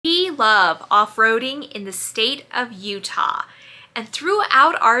love off-roading in the state of Utah, and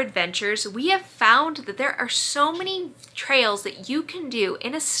throughout our adventures, we have found that there are so many trails that you can do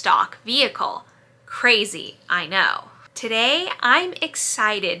in a stock vehicle. Crazy, I know. Today, I'm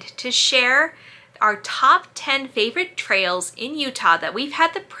excited to share our top 10 favorite trails in Utah that we've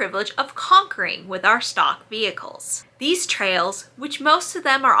had the privilege of conquering with our stock vehicles. These trails, which most of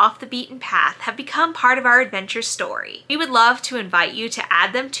them are off the beaten path, have become part of our adventure story. We would love to invite you to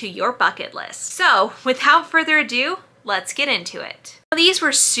add them to your bucket list. So, without further ado, let's get into it. These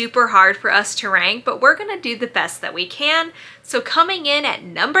were super hard for us to rank, but we're gonna do the best that we can. So coming in at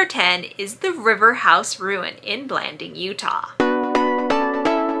number 10 is the River House Ruin in Blanding, Utah.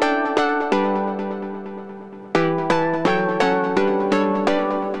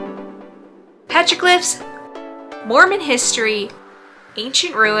 Petroglyphs, Mormon history,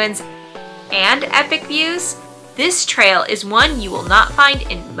 ancient ruins, and epic views. This trail is one you will not find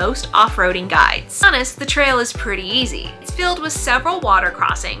in most off-roading guides. To be honest, the trail is pretty easy. It's filled with several water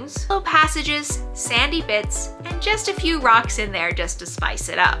crossings, low passages, sandy bits, and just a few rocks in there just to spice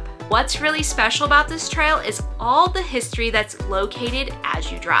it up. What's really special about this trail is all the history that's located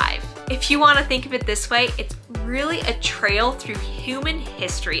as you drive. If you want to think of it this way, it's really a trail through human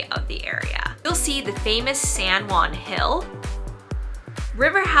history of the area. You'll see the famous San Juan Hill,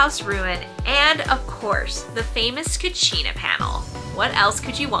 River House Ruin, and of course, the famous Kachina panel. What else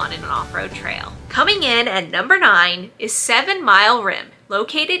could you want in an off-road trail? Coming in at number 9 is 7 Mile Rim,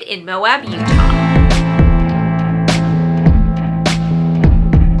 located in Moab, Utah.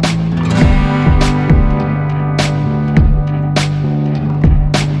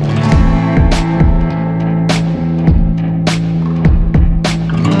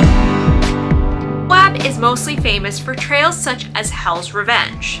 Mostly famous for trails such as Hell's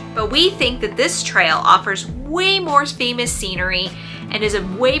Revenge, but we think that this trail offers way more famous scenery and is a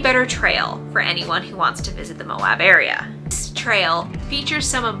way better trail for anyone who wants to visit the Moab area. This trail features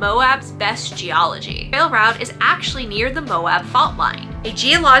some of Moab's best geology. The trail route is actually near the Moab fault line, a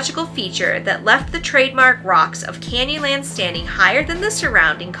geological feature that left the trademark rocks of Canyonland standing higher than the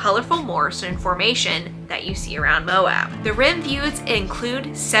surrounding colorful Morrison formation that you see around Moab. The rim views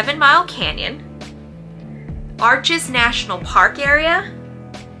include 7 Mile Canyon, Arches National Park area,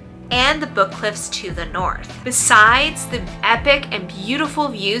 and the Book Cliffs to the north. Besides the epic and beautiful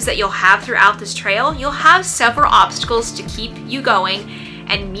views that you'll have throughout this trail, you'll have several obstacles to keep you going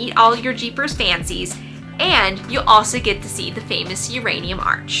and meet all your Jeepers fancies, and you'll also get to see the famous Uranium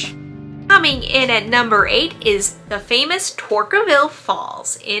Arch. Coming in at number 8 is the famous Toquerville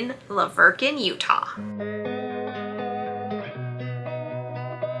Falls in Laverkin, Utah.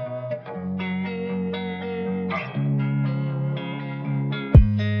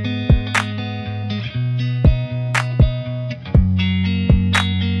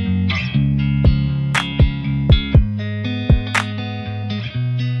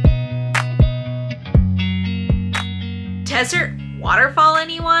 Desert waterfall,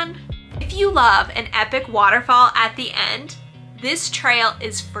 anyone? If you love an epic waterfall at the end, this trail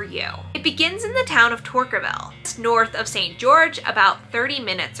is for you. It begins in the town of Toquerville. It's north of St. George, about 30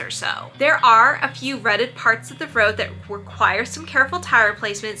 minutes or so. There are a few rutted parts of the road that require some careful tire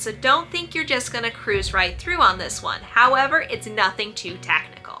placement, so don't think you're just gonna cruise right through on this one. However, it's nothing too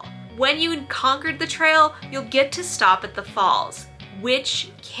technical. When you conquered the trail, you'll get to stop at the falls, which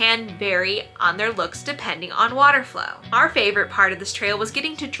can vary on their looks depending on water flow. Our favorite part of this trail was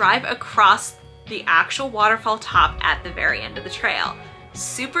getting to drive across the actual waterfall top at the very end of the trail.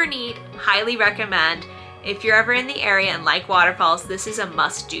 Super neat, highly recommend. If you're ever in the area and like waterfalls, this is a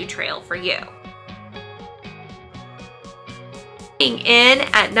must-do trail for you. Coming in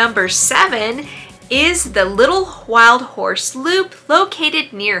at number 7 is the Little Wild Horse Loop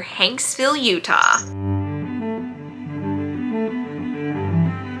located near Hanksville, Utah.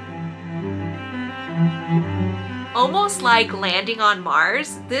 Almost like landing on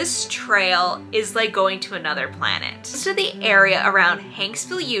Mars, this trail is like going to another planet. Most of the area around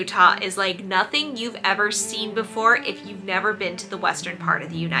Hanksville, Utah is like nothing you've ever seen before if you've never been to the western part of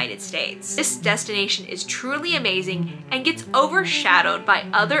the United States. This destination is truly amazing and gets overshadowed by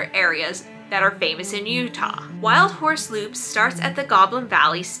other areas that are famous in Utah. Wild Horse Loop starts at the Goblin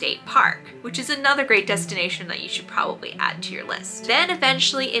Valley State Park, which is another great destination that you should probably add to your list. Then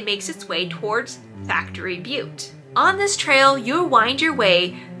eventually it makes its way towards Factory Butte. On this trail, you'll wind your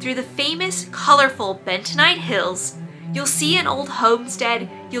way through the famous, colorful Bentonite Hills. You'll see an old homestead,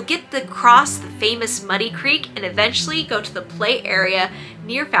 you'll get to cross the famous Muddy Creek, and eventually go to the play area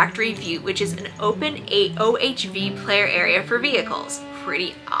near Factory Butte, which is an open OHV player area for vehicles.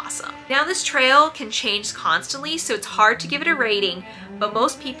 pretty awesome. Now this trail can change constantly, so it's hard to give it a rating, but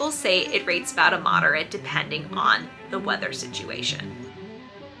most people say it rates about a moderate depending on the weather situation.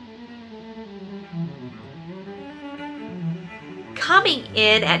 Coming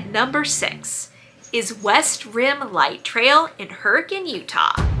in at number 6 is West Rim Lite Trail in Hurricane,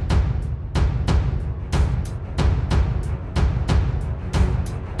 Utah.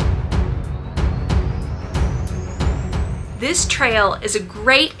 This trail is a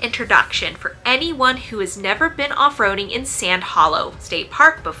great introduction for anyone who has never been off-roading in Sand Hollow State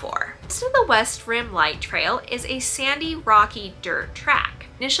Park before. Most of the West Rim Lite Trail is a sandy, rocky dirt track.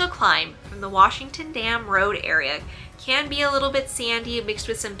 Initial climb from the Washington Dam Road area can be a little bit sandy mixed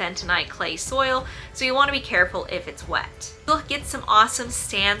with some bentonite clay soil, so you want to be careful if it's wet. You'll get some awesome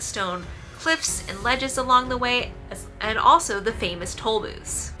sandstone cliffs and ledges along the way, and also the famous toll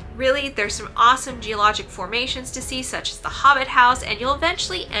booths. Really, there's some awesome geologic formations to see, such as the Hobbit House, and you'll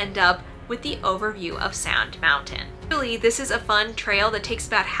eventually end up with the overview of Sound Mountain. Really, this is a fun trail that takes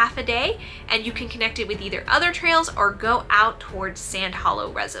about half a day, and you can connect it with either other trails or go out towards Sand Hollow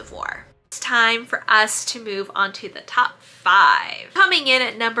Reservoir. It's time for us to move on to the top 5. Coming in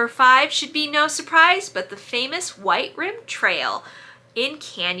at number 5 should be no surprise, but the famous White Rim Trail in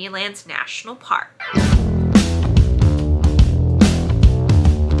Canyonlands National Park.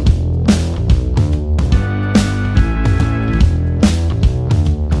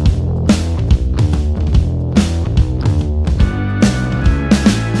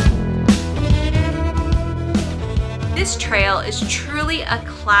 This trail is truly a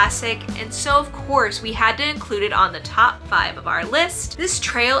classic, and so of course we had to include it on the top 5 of our list. This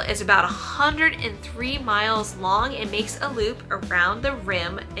trail is about 103 miles long and makes a loop around the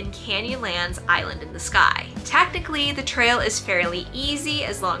rim in Canyonlands Island in the Sky. Technically, the trail is fairly easy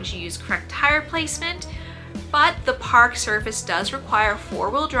as long as you use correct tire placement, but the park surface does require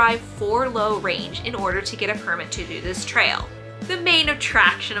 4-wheel drive 4-low range in order to get a permit to do this trail. The main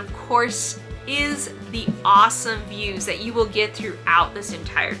attraction, of course, is the awesome views that you will get throughout this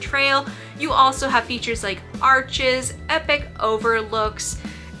entire trail. You also have features like arches, epic overlooks,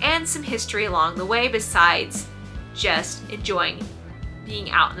 and some history along the way besides just enjoying being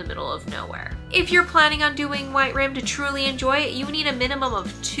out in the middle of nowhere. If you're planning on doing White Rim to truly enjoy it, you need a minimum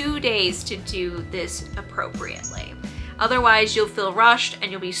of 2 days to do this appropriately. Otherwise, you'll feel rushed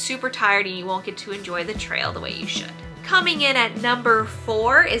and you'll be super tired and you won't get to enjoy the trail the way you should. Coming in at number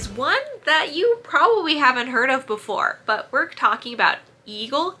 4 is one that you probably haven't heard of before, but we're talking about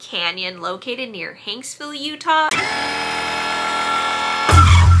Eagle Canyon, located near Hanksville, Utah.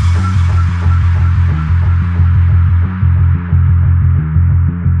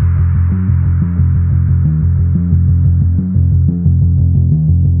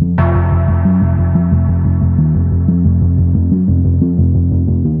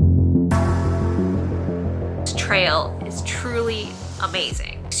 Trail is truly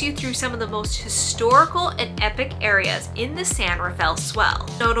amazing. It takes you through some of the most historical and epic areas in the San Rafael Swell.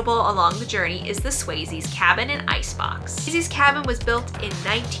 Notable along the journey is the Swayze's Cabin and Icebox. Swayze's Cabin was built in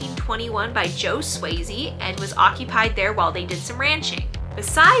 1921 by Joe Swayze and was occupied there while they did some ranching.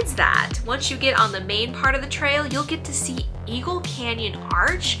 Besides that, once you get on the main part of the trail, you'll get to see Eagle Canyon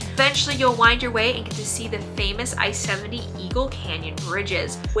Arch. Eventually you'll wind your way and get to see the famous I-70 Eagle Canyon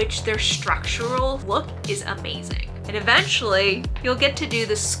bridges, which their structural look is amazing. And eventually you'll get to do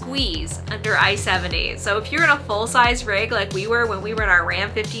the squeeze under I-70. So if you're in a full-size rig like we were when we were in our Ram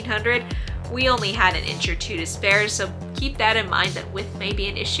 1500, we only had an inch or 2 to spare, so keep that in mind that width may be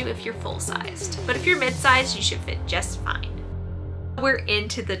an issue if you're full-sized. But if you're mid-sized, you should fit just fine. We're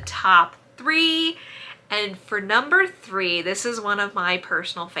into the top 3. And for number 3, this is one of my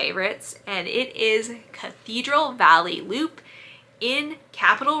personal favorites, and it is Cathedral Valley Loop in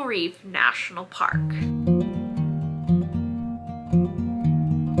Capitol Reef National Park.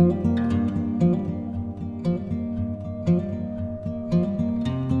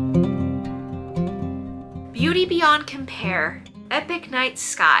 Beauty beyond compare, epic night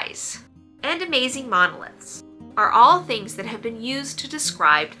skies, and amazing monoliths are all things that have been used to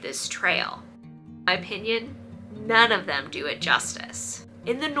describe this trail. In my opinion, none of them do it justice.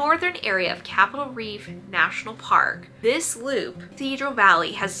 In the northern area of Capitol Reef National Park, this loop, Cathedral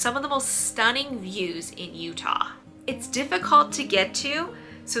Valley, has some of the most stunning views in Utah. It's difficult to get to,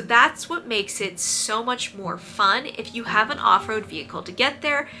 so that's what makes it so much more fun. If you have an off-road vehicle to get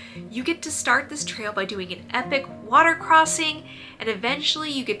there, you get to start this trail by doing an epic water crossing, and eventually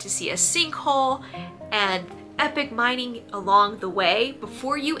you get to see a sinkhole, and epic mining along the way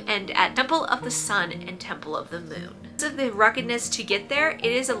before you end at Temple of the Sun and Temple of the Moon. Because of the ruggedness to get there, it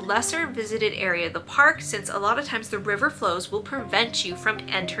is a lesser visited area of the park since a lot of times the river flows will prevent you from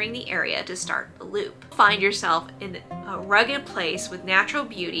entering the area to start the loop. Find yourself in a rugged place with natural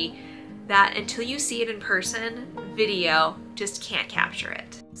beauty that until you see it in person, video just can't capture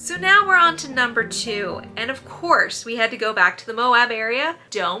it. So now we're on to number 2, and of course we had to go back to the Moab area,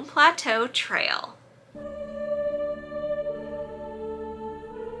 Dome Plateau Trail.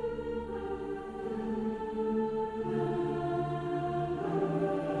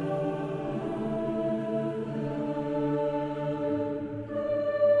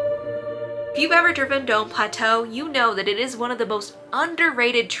 If you've ever driven Dome Plateau, you know that it is one of the most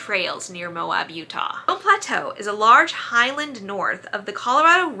underrated trails near Moab, Utah. Dome Plateau is a large highland north of the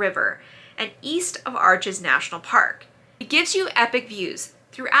Colorado River and east of Arches National Park. It gives you epic views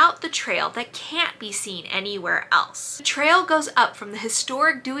throughout the trail that can't be seen anywhere else. The trail goes up from the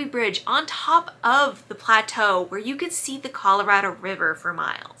historic Dewey Bridge on top of the plateau where you can see the Colorado River for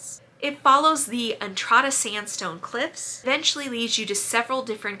miles. It follows the Entrada sandstone cliffs, eventually leads you to several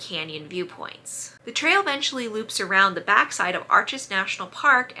different canyon viewpoints. The trail eventually loops around the backside of Arches National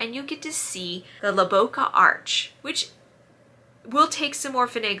Park and you get to see the La Boca Arch, which will take some more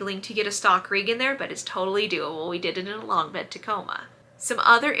finagling to get a stock rig in there, but it's totally doable. We did it in a long bed Tacoma. Some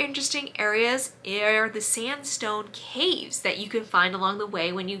other interesting areas are the sandstone caves that you can find along the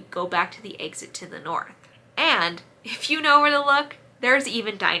way when you go back to the exit to the north. And if you know where to look, there's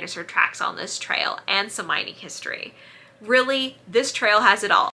even dinosaur tracks on this trail and some mining history. Really, this trail has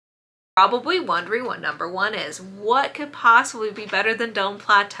it all. Probably wondering what number 1 is. What could possibly be better than Dome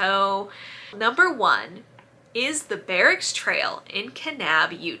Plateau? Number 1 is the Barracks Trail in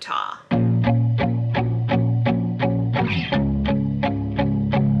Kanab, Utah.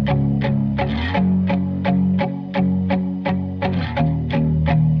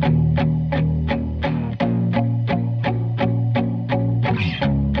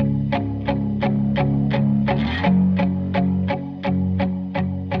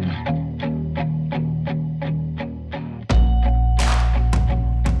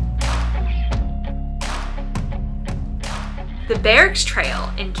 The Barracks Trail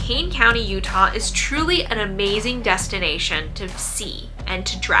in Kane County, Utah is truly an amazing destination to see and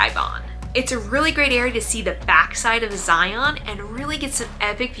to drive on. It's a really great area to see the backside of Zion and really get some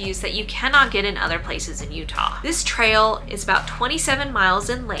epic views that you cannot get in other places in Utah. This trail is about 27 miles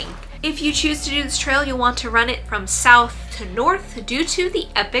in length. If you choose to do this trail, you'll want to run it from south to north due to the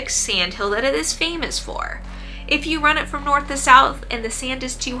epic sandhill that it is famous for. If you run it from north to south and the sand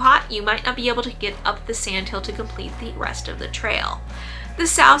is too hot, you might not be able to get up the sandhill to complete the rest of the trail. The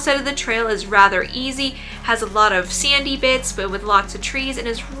south side of the trail is rather easy, has a lot of sandy bits but with lots of trees, and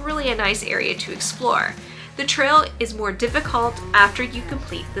is really a nice area to explore. The trail is more difficult after you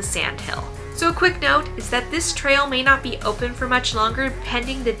complete the sandhill. So a quick note is that this trail may not be open for much longer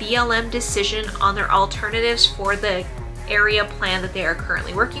pending the BLM decision on their alternatives for the area plan that they are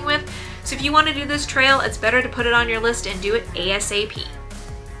currently working with. So if you want to do this trail, it's better to put it on your list and do it ASAP.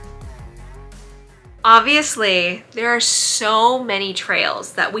 Obviously, there are so many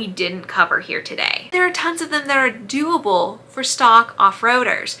trails that we didn't cover here today. There are tons of them that are doable for stock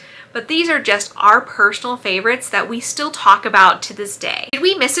off-roaders, but these are just our personal favorites that we still talk about to this day. Did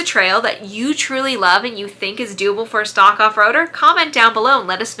we miss a trail that you truly love and you think is doable for a stock off-roader? Comment down below and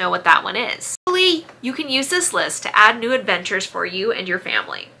let us know what that one is. Hopefully, you can use this list to add new adventures for you and your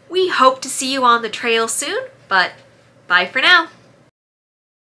family. We hope to see you on the trail soon, but bye for now.